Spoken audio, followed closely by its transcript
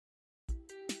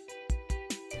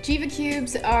Jiva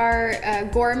cubes are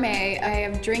gourmet. I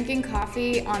have drinking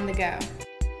coffee on the go.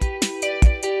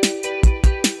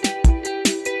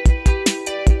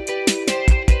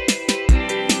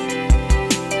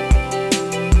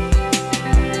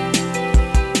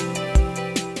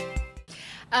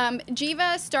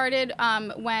 Jiva started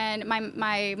when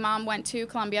my mom went to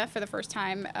Colombia for the first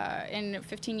time in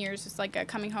 15 years, just like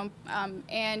coming home,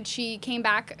 and she came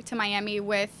back to Miami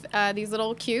with these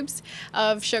little cubes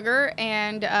of sugar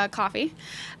and coffee,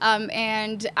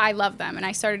 and I love them, and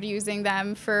I started using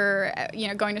them for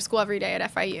going to school every day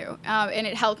at FIU, and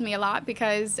it helped me a lot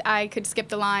because I could skip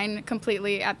the line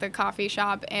completely at the coffee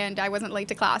shop and I wasn't late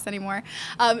to class anymore.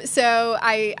 So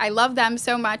I love them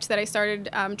so much that I started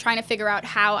trying to figure out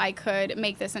how I could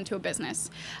make this into a business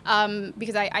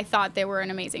because I thought they were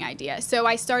an amazing idea. So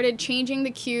I started changing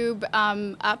the cube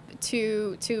up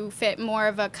to fit more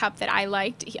of a cup that I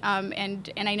liked,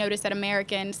 and I noticed that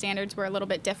American standards were a little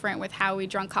bit different with how we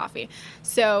drunk coffee.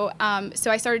 So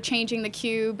so I started changing the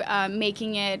cube,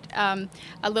 making it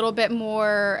a little bit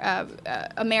more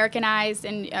Americanized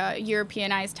and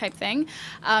Europeanized type thing.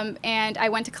 And I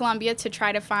went to Colombia to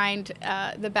try to find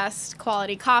the best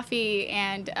quality coffee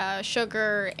and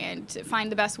sugar and to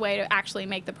find the best way to actually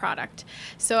make the product.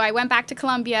 So I went back to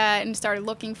Colombia and started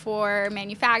looking for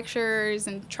manufacturers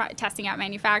and testing out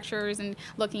manufacturers and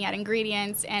looking at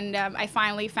ingredients, and I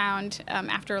finally found,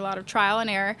 after a lot of trial and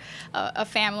error, a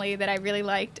family that I really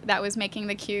liked that was making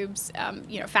the cubes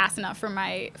fast enough for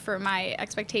my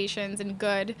expectations and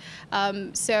good.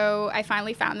 So I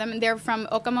finally found them, and they're from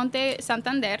Ocamonte,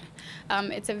 Santander.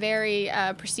 It's a very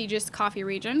prestigious coffee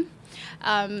region.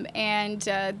 And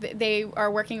they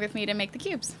are working with me to make the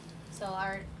cubes. So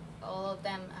are all of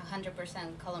them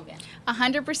 100% Colombian?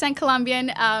 100% Colombian.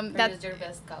 That's your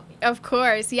best coffee. Of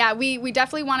course, yeah. We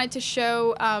definitely wanted to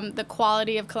show the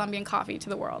quality of Colombian coffee to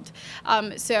the world.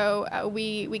 So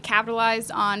we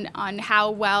capitalized on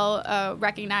how well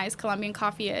recognized Colombian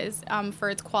coffee is for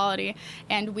its quality,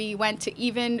 and we went to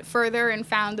even further and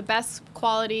found the best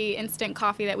quality instant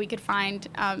coffee that we could find,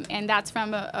 and that's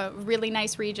from a really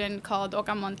nice region called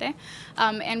Ocamonte.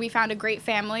 And we found a great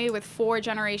family with 4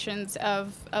 generations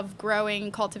of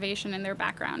growing cultivation in their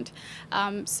background.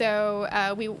 So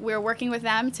we're working with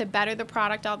them to better the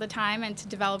product all the time and to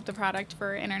develop the product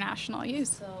for international use.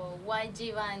 So why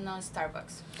Jiva and not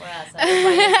Starbucks for us?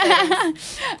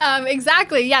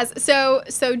 Exactly, yes. So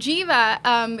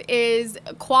Jiva is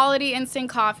quality instant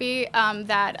coffee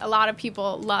that a lot of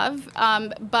people love,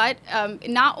 but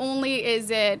not only is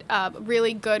it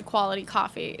really good quality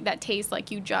coffee that tastes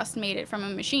like you just made it from a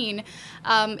machine,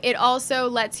 it also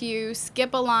lets you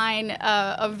skip a line,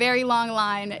 a very long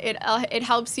line. It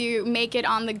helps you make it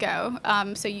on the go,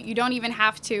 so you don't even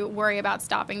have to worry about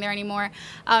stopping there anymore.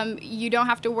 You don't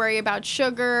have to worry about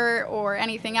sugar or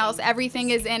anything else. Everything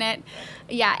is in it.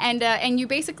 Yeah, and you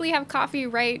basically have coffee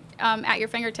right at your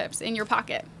fingertips in your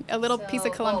pocket. A little piece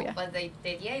of Colombia. But the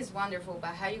idea is wonderful,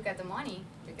 but how you get the money?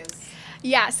 Because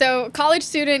yeah, so college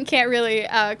student can't really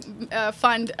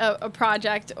fund a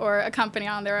project or a company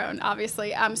on their own,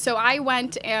 obviously. So I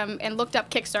went and looked up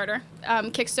Kickstarter.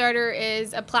 Kickstarter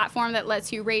is a platform that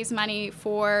lets you raise money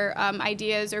for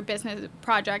ideas or business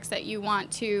projects that you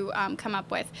want to come up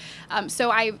with.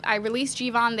 So I released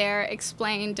Jiva on there,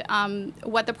 explained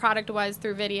what the product was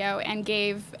through video, and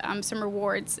gave some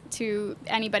rewards to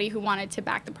anybody who wanted to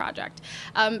back the project.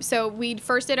 So we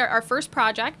first did our first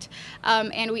project,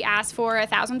 and we asked for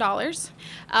 $1,000,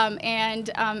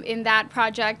 and in that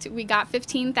project we got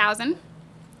 15,000.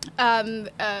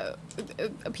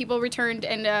 People returned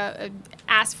and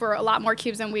asked for a lot more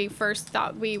cubes than we first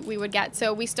thought we would get.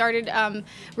 So we started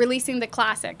releasing the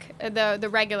classic, the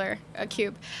regular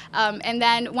cube. And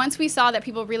then once we saw that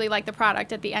people really liked the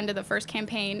product at the end of the first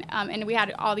campaign, and we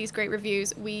had all these great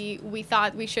reviews, we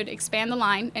thought we should expand the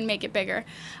line and make it bigger.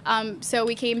 So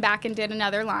we came back and did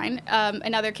another line,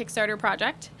 another Kickstarter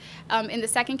project. In the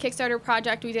second Kickstarter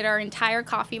project, we did our entire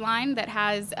coffee line that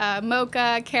has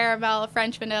mocha, caramel,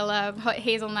 French vanilla,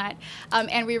 hazelnut,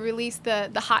 and we released the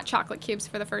hot chocolate cubes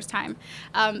for the first time.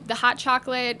 The hot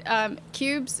chocolate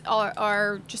cubes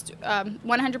are just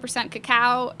 100%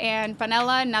 cacao and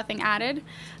vanilla, nothing added,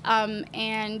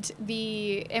 and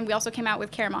we also came out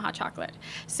with caramel hot chocolate.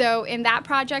 So in that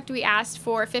project, we asked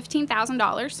for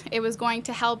 $15,000. It was going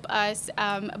to help us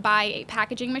buy a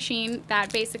packaging machine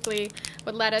that basically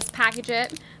would let us package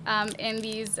it in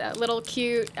these little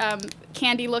cute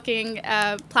candy-looking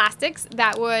plastics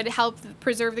that would help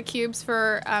preserve the cubes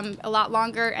for a lot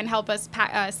longer and help us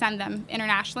send them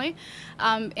internationally.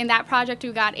 In that project,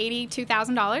 we got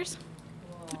 $82,000.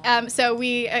 So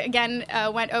we, again,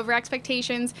 went over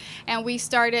expectations, and we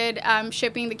started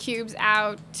shipping the cubes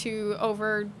out to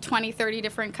over 20, 30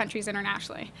 different countries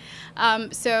internationally.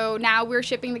 So now we're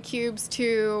shipping the cubes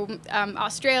to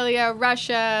Australia,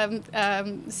 Russia,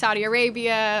 Saudi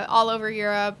Arabia, all over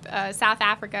Europe, South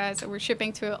Africa. So we're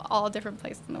shipping to all different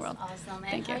places in the world. Awesome.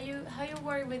 Thank And you. how you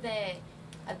work with the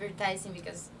advertising,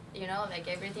 because you know, like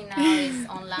everything now is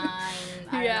online.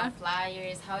 I don't know,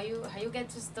 flyers. How you get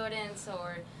to students,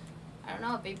 or I don't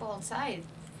know, people outside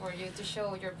for you to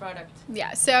show your product?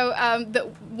 Yeah, so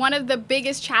one of the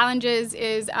biggest challenges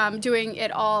is doing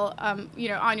it all, you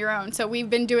know, on your own. So we've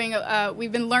been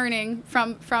learning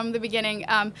from the beginning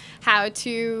how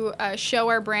to show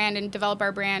our brand and develop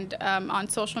our brand on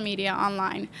social media,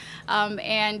 online,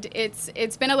 and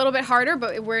it's been a little bit harder,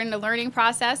 but we're in the learning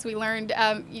process. We learned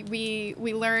we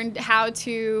learned how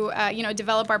to you know,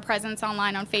 develop our presence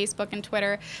online on Facebook and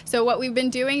Twitter. So what we've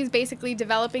been doing is basically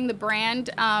developing the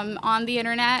brand on the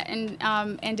internet,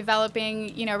 and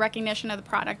developing, you know, recognition of the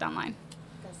product online.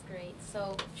 That's great.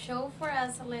 So show for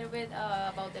us a little bit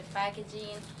about the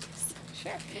packaging.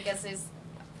 Sure. Because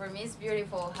for me it's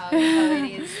beautiful how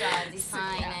it is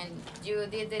designed. And you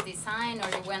did the design, or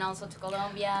you went also to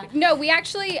Colombia? No, we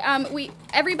actually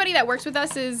everybody that works with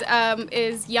us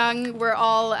is young. We're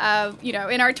all you know,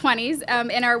 in our 20s,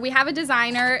 and we have a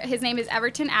designer. His name is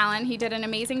Everton Allen. He did an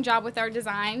amazing job with our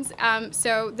designs.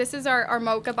 So this is our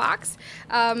mocha box,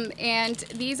 and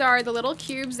these are the little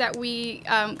cubes that we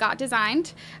got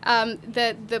designed.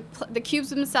 The cubes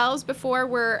themselves before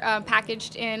were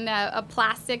packaged in a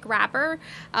plastic wrapper.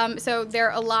 So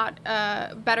they're a lot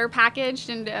better packaged,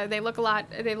 and they look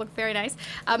very nice.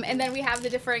 And then we have the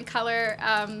different color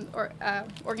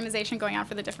organization going on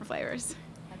for the different flavors.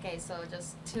 Okay, so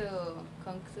just to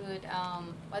conclude,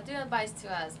 what do you advise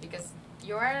to us? Because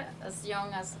you're as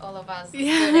young as all of us.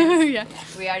 Yeah. Yeah.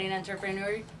 We are in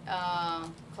entrepreneur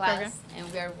class,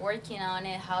 and we are working on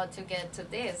it, how to get to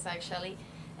this actually.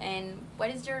 And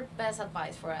what is your best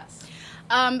advice for us?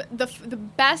 The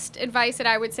best advice that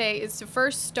I would say is to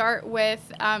first start with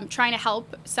trying to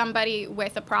help somebody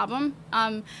with a problem.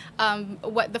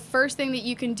 What the first thing that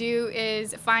you can do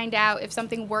is find out if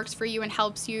something works for you and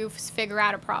helps you figure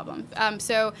out a problem.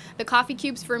 So the coffee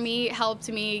cubes for me helped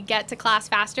me get to class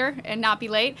faster and not be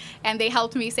late, and they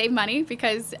helped me save money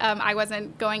because I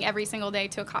wasn't going every single day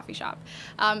to a coffee shop.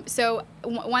 So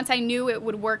once I knew it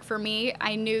would work for me,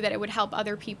 I knew that it would help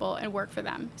other people and work for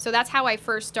them. So that's how I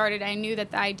first started. I knew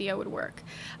that the idea would work.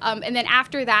 And then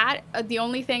after that, the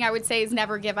only thing I would say is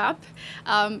never give up.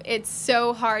 It's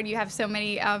so hard. You have so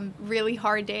many really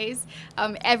hard days.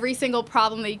 Every single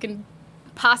problem that you can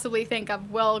possibly think of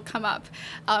will come up.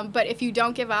 But if you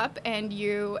don't give up and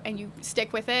you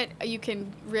stick with it, you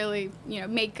can really, you know,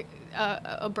 make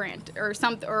a brand or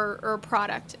something, or a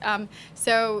product.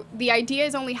 So the idea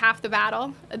is only half the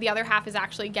battle. The other half is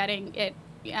actually getting it,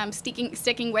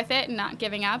 sticking with it and not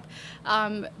giving up.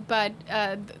 But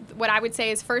what I would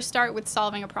say is first start with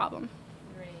solving a problem.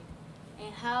 Great.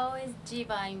 And how is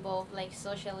Jiva involved, like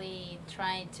socially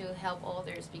trying to help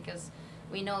others? Because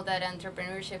we know that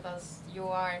entrepreneurship, as you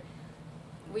are,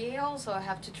 we also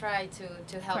have to try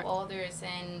to help others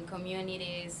and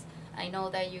communities. I know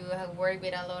that you have worked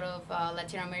with a lot of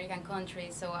Latin American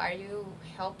countries, so are you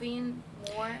helping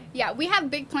more? Yeah, we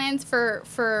have big plans for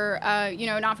you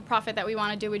know, not-for-profit that we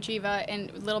want to do with Jiva and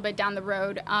a little bit down the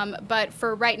road. But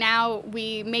for right now,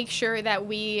 we make sure that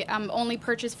we only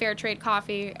purchase fair trade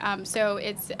coffee. So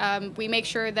it's we make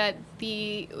sure that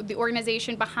the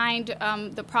organization behind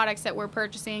the products that we're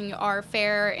purchasing are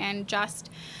fair and just.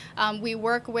 We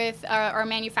work with our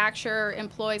manufacturer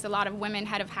employs a lot of women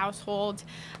head of household,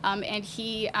 and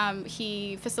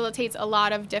he facilitates a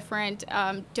lot of different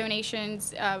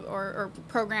donations or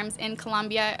programs in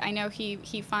Colombia. I know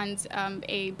he funds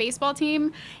a baseball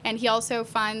team, and he also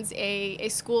funds a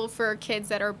school for kids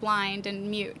that are blind and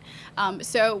mute.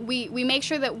 So we make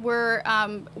sure that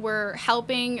we're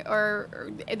helping,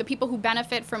 or the people who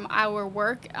benefit from our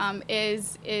work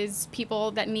is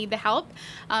people that need the help,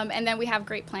 and then we have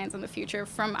great plans in the future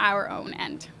from our own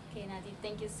end. Okay, Nati,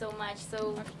 thank you so much.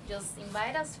 So just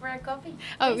invite us for a coffee.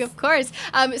 Oh, of course.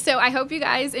 So I hope you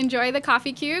guys enjoy the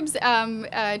coffee cubes.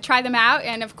 Try them out,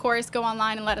 and of course go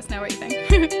online and let us know what you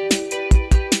think.